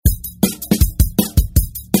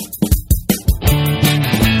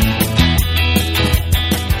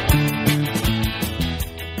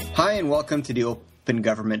welcome to the Open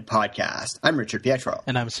Government Podcast. I'm Richard Pietro.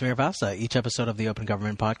 And I'm Samir Vasa. Each episode of the Open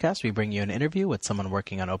Government Podcast, we bring you an interview with someone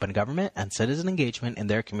working on open government and citizen engagement in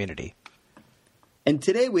their community. And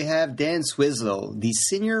today we have Dan Swislow, the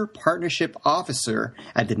Senior Partnership Officer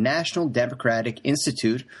at the National Democratic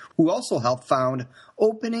Institute, who also helped found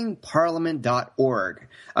openingparliament.org,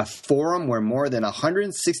 a forum where more than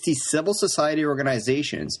 160 civil society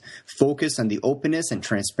organizations focus on the openness and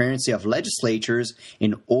transparency of legislatures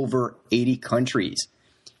in over 80 countries.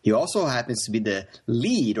 He also happens to be the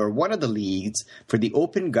lead, or one of the leads, for the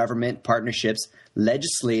Open Government Partnership's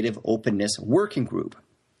Legislative Openness Working Group.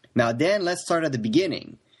 Now, Dan, let's start at the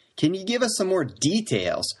beginning. Can you give us some more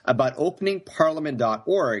details about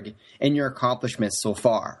openingparliament.org and your accomplishments so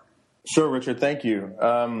far? Sure, Richard. Thank you.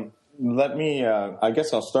 I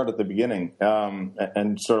guess I'll start at the beginning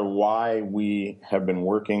and sort of why we have been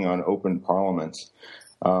working on open parliaments.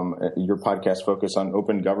 Your podcast focused on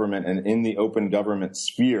open government, and in the open government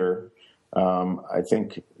sphere, I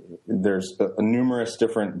think there's numerous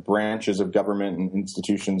different branches of government and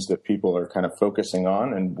institutions that people are kind of focusing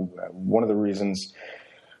on. And one of the reason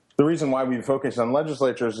why we focus on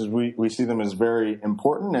legislatures is we see them as very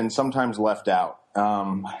important and sometimes left out.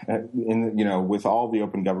 With all the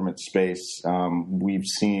open government space, we've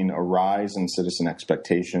seen a rise in citizen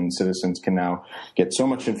expectations. Citizens can now get so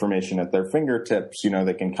much information at their fingertips.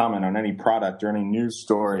 They can comment on any product or any news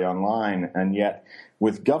story online, and yet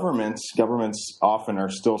with governments often are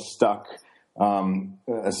still stuck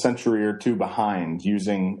a century or two behind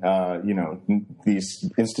using, these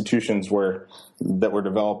institutions that were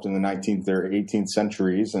developed in the 19th or 18th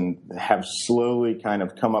centuries and have slowly kind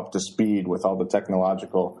of come up to speed with all the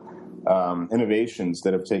technological innovations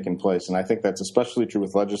that have taken place. And I think that's especially true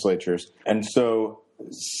with legislatures. And so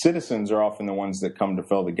citizens are often the ones that come to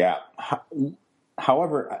fill the gap.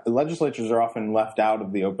 However, legislatures are often left out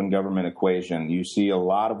of the open government equation. You see a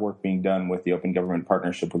lot of work being done with the Open Government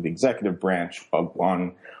Partnership with the executive branch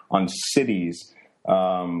on cities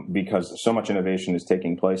because so much innovation is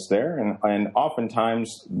taking place there. And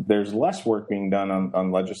oftentimes there's less work being done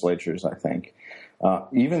on legislatures, I think.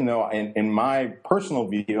 Even though in my personal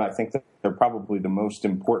view, I think that they're probably the most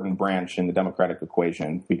important branch in the democratic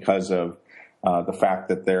equation because of the fact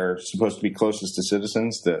that they're supposed to be closest to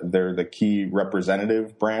citizens, that they're the key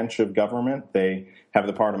representative branch of government. They have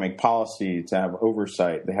the power to make policy, to have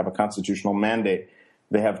oversight. They have a constitutional mandate.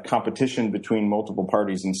 They have competition between multiple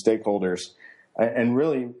parties and stakeholders. And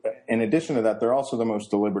really, in addition to that, they're also the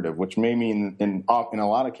most deliberative, which may mean in a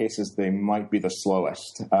lot of cases they might be the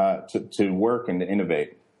slowest to work and to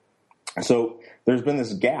innovate. So there's been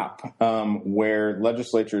this gap where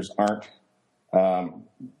legislatures aren't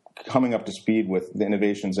coming up to speed with the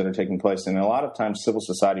innovations that are taking place. And a lot of times civil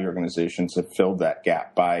society organizations have filled that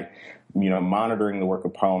gap by, monitoring the work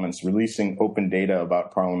of parliaments, releasing open data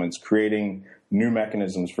about parliaments, creating new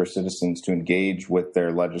mechanisms for citizens to engage with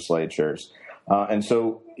their legislatures. And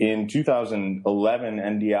so in 2011,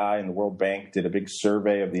 NDI and the World Bank did a big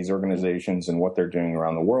survey of these organizations and what they're doing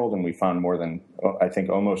around the world. And we found more than, I think,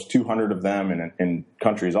 almost 200 of them in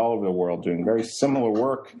countries all over the world doing very similar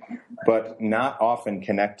work, but not often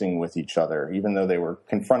connecting with each other, even though they were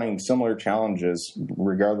confronting similar challenges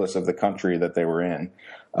regardless of the country that they were in.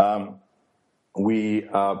 We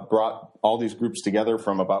brought all these groups together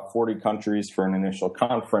from about 40 countries for an initial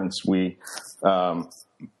conference. We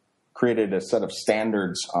created a set of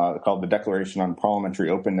standards called the Declaration on Parliamentary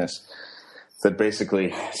Openness that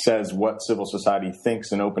basically says what civil society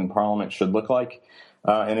thinks an open parliament should look like.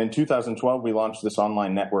 And in 2012, we launched this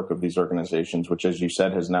online network of these organizations, which, as you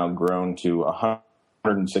said, has now grown to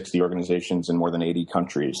 160 organizations in more than 80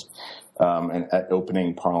 countries, and at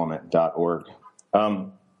openingparliament.org.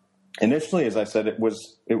 Initially, as I said, it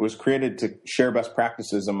was created to share best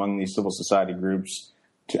practices among these civil society groups,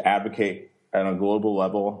 to advocate at a global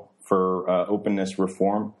level for openness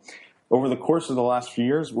reform. Over the course of the last few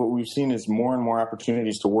years, what we've seen is more and more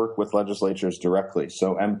opportunities to work with legislatures directly.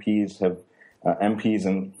 So MPs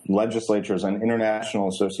and legislatures and international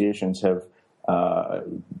associations have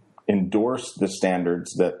endorsed the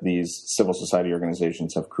standards that these civil society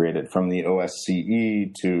organizations have created, from the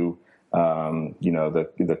OSCE to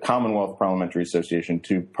the Commonwealth Parliamentary Association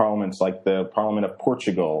to parliaments like the Parliament of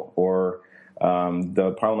Portugal or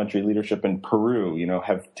the parliamentary leadership in Peru,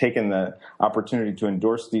 have taken the opportunity to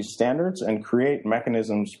endorse these standards and create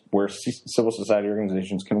mechanisms where civil society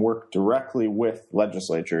organizations can work directly with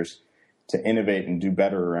legislatures to innovate and do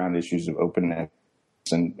better around issues of openness.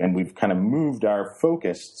 And we've kind of moved our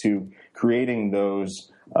focus to creating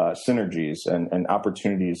those synergies and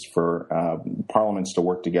opportunities for parliaments to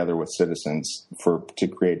work together with citizens to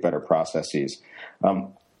create better processes.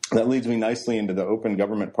 that leads me nicely into the Open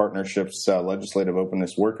Government Partnerships Legislative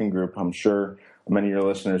Openness Working Group. I'm sure many of your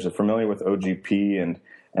listeners are familiar with OGP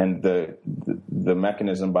and the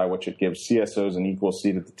mechanism by which it gives CSOs an equal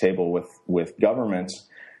seat at the table with governments.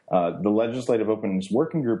 The Legislative Openness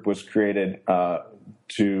Working Group was created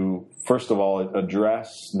to, first of all,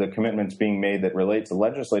 address the commitments being made that relate to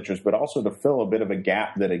legislatures, but also to fill a bit of a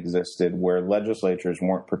gap that existed where legislatures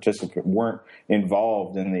weren't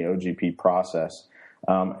involved in the OGP process.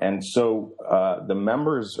 And so the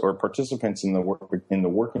members or participants in the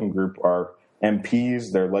working group are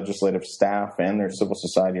MPs, their legislative staff, and their civil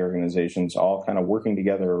society organizations, all kind of working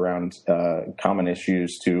together around common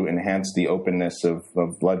issues to enhance the openness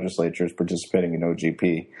of legislatures participating in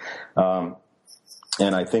OGP.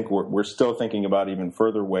 And I think we're still thinking about even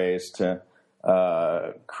further ways to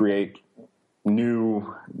create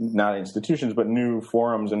new, not institutions, but new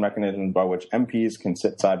forums and mechanisms by which MPs can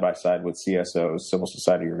sit side by side with CSOs, civil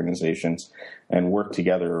society organizations, and work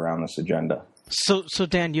together around this agenda. So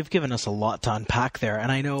Dan, you've given us a lot to unpack there, and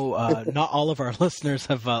I know not all of our listeners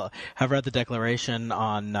have read the Declaration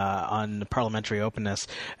on parliamentary openness,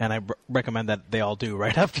 and I recommend that they all do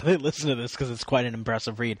right after they listen to this because it's quite an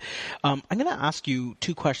impressive read. I'm going to ask you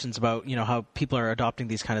two questions about how people are adopting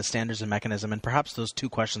these kind of standards and mechanism, and perhaps those two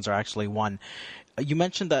questions are actually one. You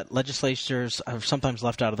mentioned that legislatures are sometimes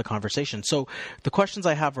left out of the conversation. So the questions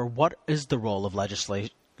I have are: what is the role of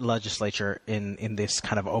legislature in this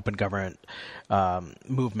kind of open government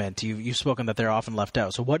movement? You've spoken that they're often left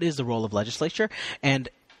out. So what is the role of legislature, and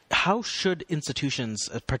how should institutions,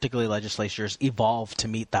 particularly legislatures, evolve to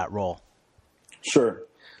meet that role? Sure.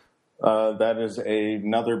 That is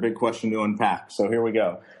another big question to unpack. So here we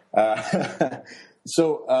go.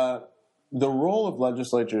 The role of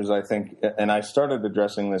legislatures, I think, and I started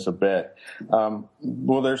addressing this a bit,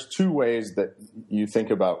 there's two ways that you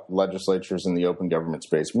think about legislatures in the open government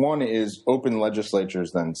space. One is open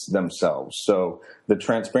legislatures themselves. So the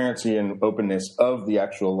transparency and openness of the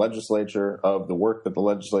actual legislature, of the work that the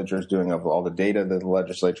legislature is doing, of all the data that the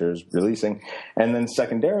legislature is releasing. And then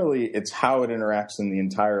secondarily, it's how it interacts in the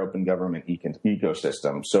entire open government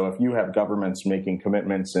ecosystem. So if you have governments making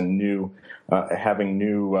commitments and having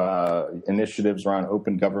new initiatives around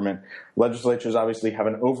open government, legislatures obviously have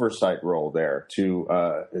an oversight role there to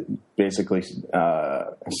basically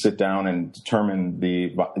sit down and determine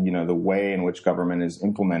the way in which government is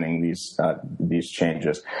implementing these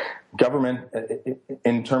changes. Government,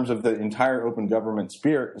 in terms of the entire open government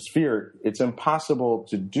sphere, it's impossible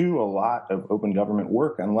to do a lot of open government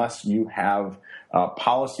work unless you have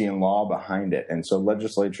policy and law behind it. And so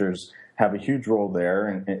legislatures have a huge role there,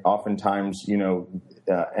 and oftentimes,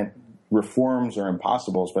 and reforms are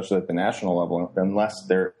impossible, especially at the national level, unless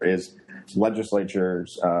there is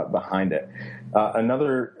legislatures behind it.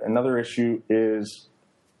 Another issue is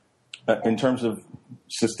in terms of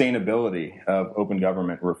sustainability of open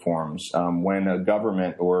government reforms. When a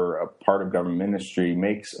government or a part of government ministry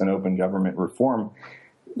makes an open government reform,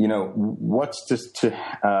 what's to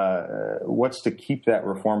keep that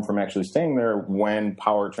reform from actually staying there when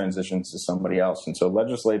power transitions to somebody else? And so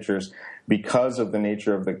legislatures, because of the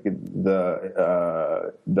nature of the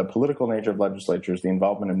political nature of legislatures, the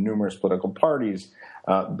involvement of numerous political parties,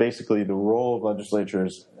 basically the role of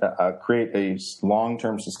legislatures create a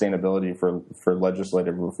long-term sustainability for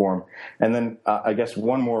legislative reform. And then I guess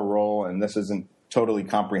one more role, and this isn't totally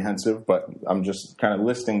comprehensive, but I'm just kind of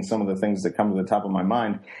listing some of the things that come to the top of my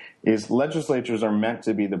mind, is legislatures are meant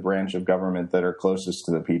to be the branch of government that are closest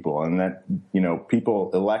to the people, and that,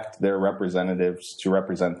 people elect their representatives to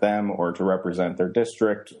represent them or to represent their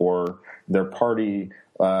district or their party,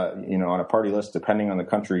 on a party list, depending on the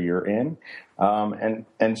country you're in.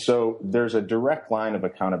 And so there's a direct line of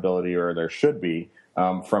accountability, or there should be,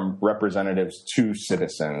 from representatives to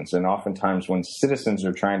citizens. And oftentimes when citizens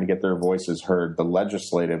are trying to get their voices heard, the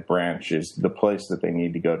legislative branch is the place that they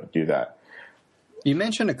need to go to do that. You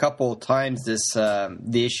mentioned a couple of times the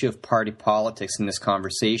issue of party politics in this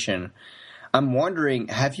conversation. I'm wondering,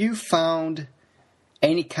 have you found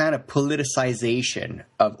any kind of politicization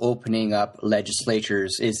of opening up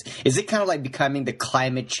legislatures? Is it kind of like becoming the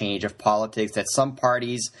climate change of politics, that some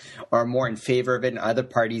parties are more in favor of it and other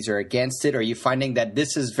parties are against it? Or are you finding that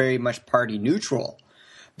this is very much party neutral,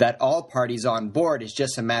 that all parties on board is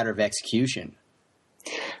just a matter of execution?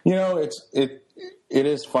 It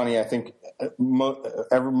is funny. I think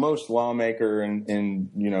most lawmaker in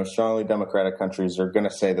strongly democratic countries are going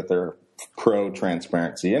to say that they're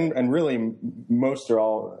pro-transparency, and really most or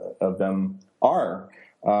all of them are.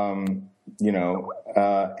 And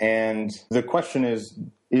the question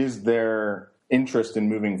is there interest in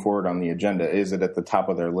moving forward on the agenda? Is it at the top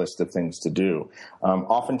of their list of things to do?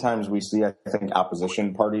 Oftentimes we see, I think,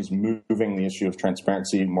 opposition parties moving the issue of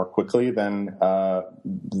transparency more quickly than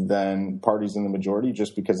parties in the majority,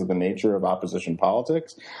 just because of the nature of opposition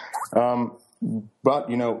politics. But,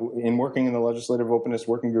 in working in the Legislative Openness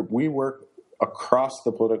Working Group, we work across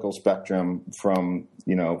the political spectrum from,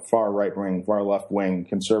 far right wing, far left wing,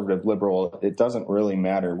 conservative, liberal. It doesn't really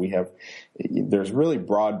matter. There's really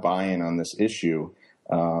broad buy-in on this issue.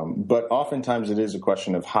 But oftentimes it is a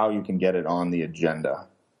question of how you can get it on the agenda.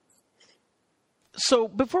 So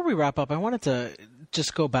before we wrap up, I wanted to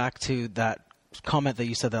just go back to that comment that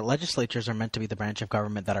you said that legislatures are meant to be the branch of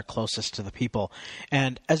government that are closest to the people.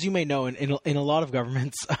 And as you may know, in a lot of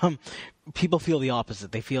governments, people feel the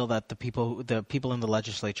opposite. They feel that the people in the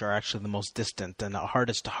legislature are actually the most distant and the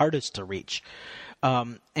hardest to reach.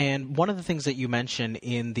 And one of the things that you mentioned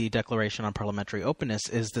in the Declaration on Parliamentary Openness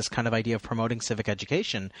is this kind of idea of promoting civic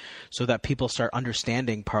education so that people start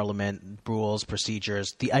understanding Parliament rules,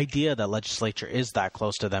 procedures, the idea that legislature is that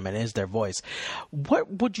close to them and is their voice.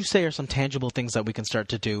 What would you say are some tangible things that we can start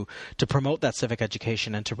to do to promote that civic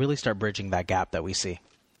education and to really start bridging that gap that we see?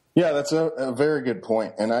 Yeah, that's a very good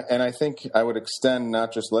point. And I think I would extend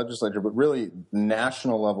not just legislature, but really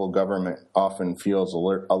national level government often feels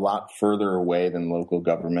a lot further away than local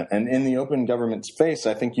government. And in the open government space,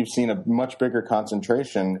 I think you've seen a much bigger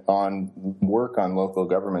concentration on work on local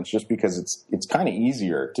governments just because it's kind of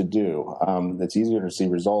easier to do. It's easier to see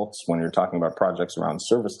results when you're talking about projects around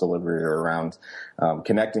service delivery or around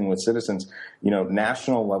connecting with citizens.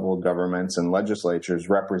 National level governments and legislatures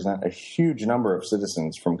represent a huge number of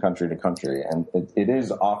citizens from country to country, and it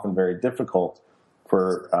is often very difficult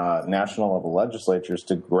for national level legislatures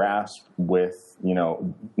to grasp with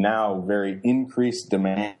now very increased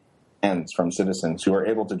demands from citizens who are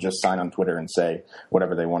able to just sign on Twitter and say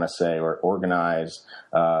whatever they want to say or organize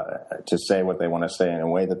to say what they want to say in a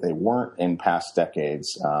way that they weren't in past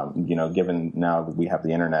decades, given now that we have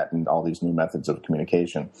the internet and all these new methods of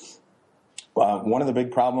communication. One of the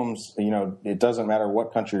big problems, it doesn't matter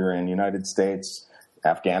what country you're in, United States,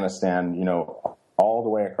 Afghanistan, all the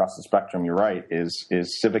way across the spectrum, you're right, is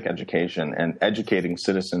civic education and educating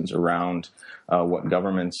citizens around what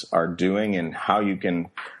governments are doing and how you can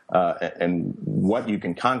and what you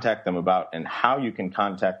can contact them about and how you can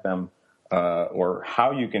contact them or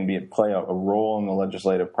how you can play a role in the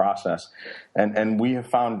legislative process. And we have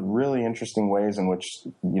found really interesting ways in which,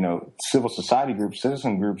 civil society groups,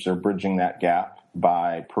 citizen groups are bridging that gap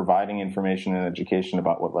by providing information and education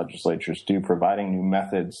about what legislatures do, providing new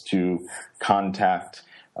methods to contact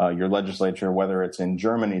your legislature, whether it's in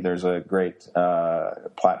Germany. There's a great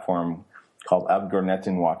platform called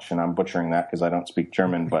Abgeordnetenwatch, and I'm butchering that because I don't speak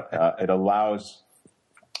German, but it allows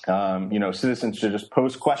citizens to just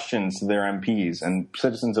pose questions to their MPs, and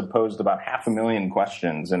citizens have posed about 500,000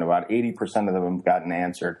 questions, and about 80% of them have gotten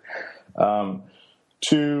answered.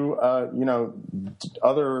 To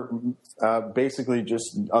other basically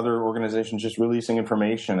just other organizations just releasing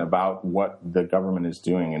information about what the government is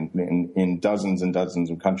doing, and in dozens and dozens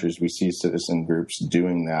of countries we see citizen groups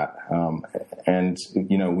doing that, and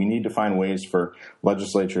we need to find ways for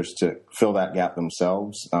legislatures to fill that gap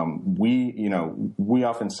themselves. We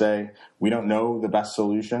often say we don't know the best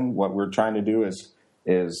solution. What we're trying to do is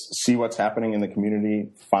see what's happening in the community,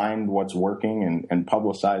 find what's working, and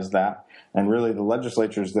publicize that. And really the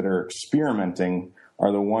legislatures that are experimenting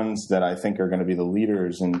are the ones that I think are going to be the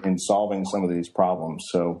leaders in solving some of these problems.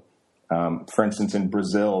 So, for instance, in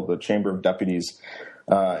Brazil, the Chamber of Deputies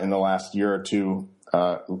in the last year or two,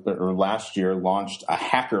 or last year, launched a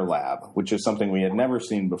hacker lab, which is something we had never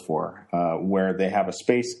seen before, where they have a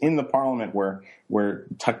space in the parliament where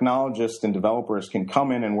technologists and developers can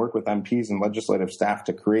come in and work with MPs and legislative staff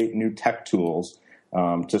to create new tech tools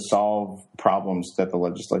to solve problems that the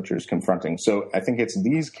legislature is confronting. So I think it's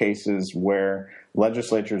these cases where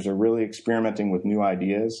legislatures are really experimenting with new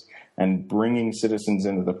ideas and bringing citizens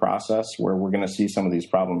into the process where we're going to see some of these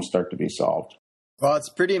problems start to be solved. Well, it's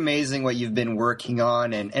pretty amazing what you've been working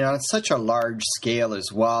on, and on such a large scale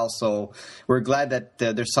as well. So we're glad that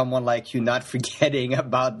there's someone like you not forgetting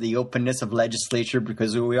about the openness of legislature,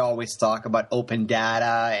 because we always talk about open data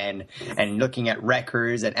and looking at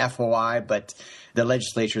records and FOI, but the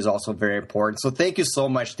legislature is also very important. So thank you so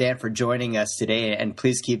much, Dan, for joining us today, and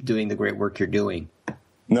please keep doing the great work you're doing.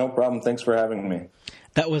 No problem. Thanks for having me.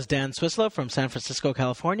 That was Dan Swislow from San Francisco,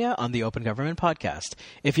 California, on the Open Government Podcast.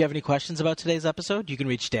 If you have any questions about today's episode, you can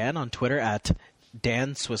reach Dan on Twitter at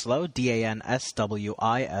Dan Swislow,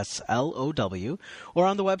 DANSWISLOW, or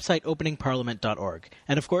on the website openingparliament.org.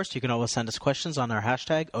 And of course, you can always send us questions on our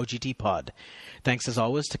hashtag OGTPod. Thanks as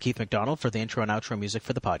always to Keith McDonald for the intro and outro music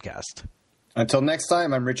for the podcast. Until next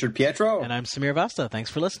time, I'm Richard Pietro. And I'm Samir Vasta. Thanks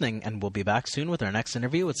for listening, and we'll be back soon with our next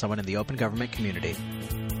interview with someone in the open government community.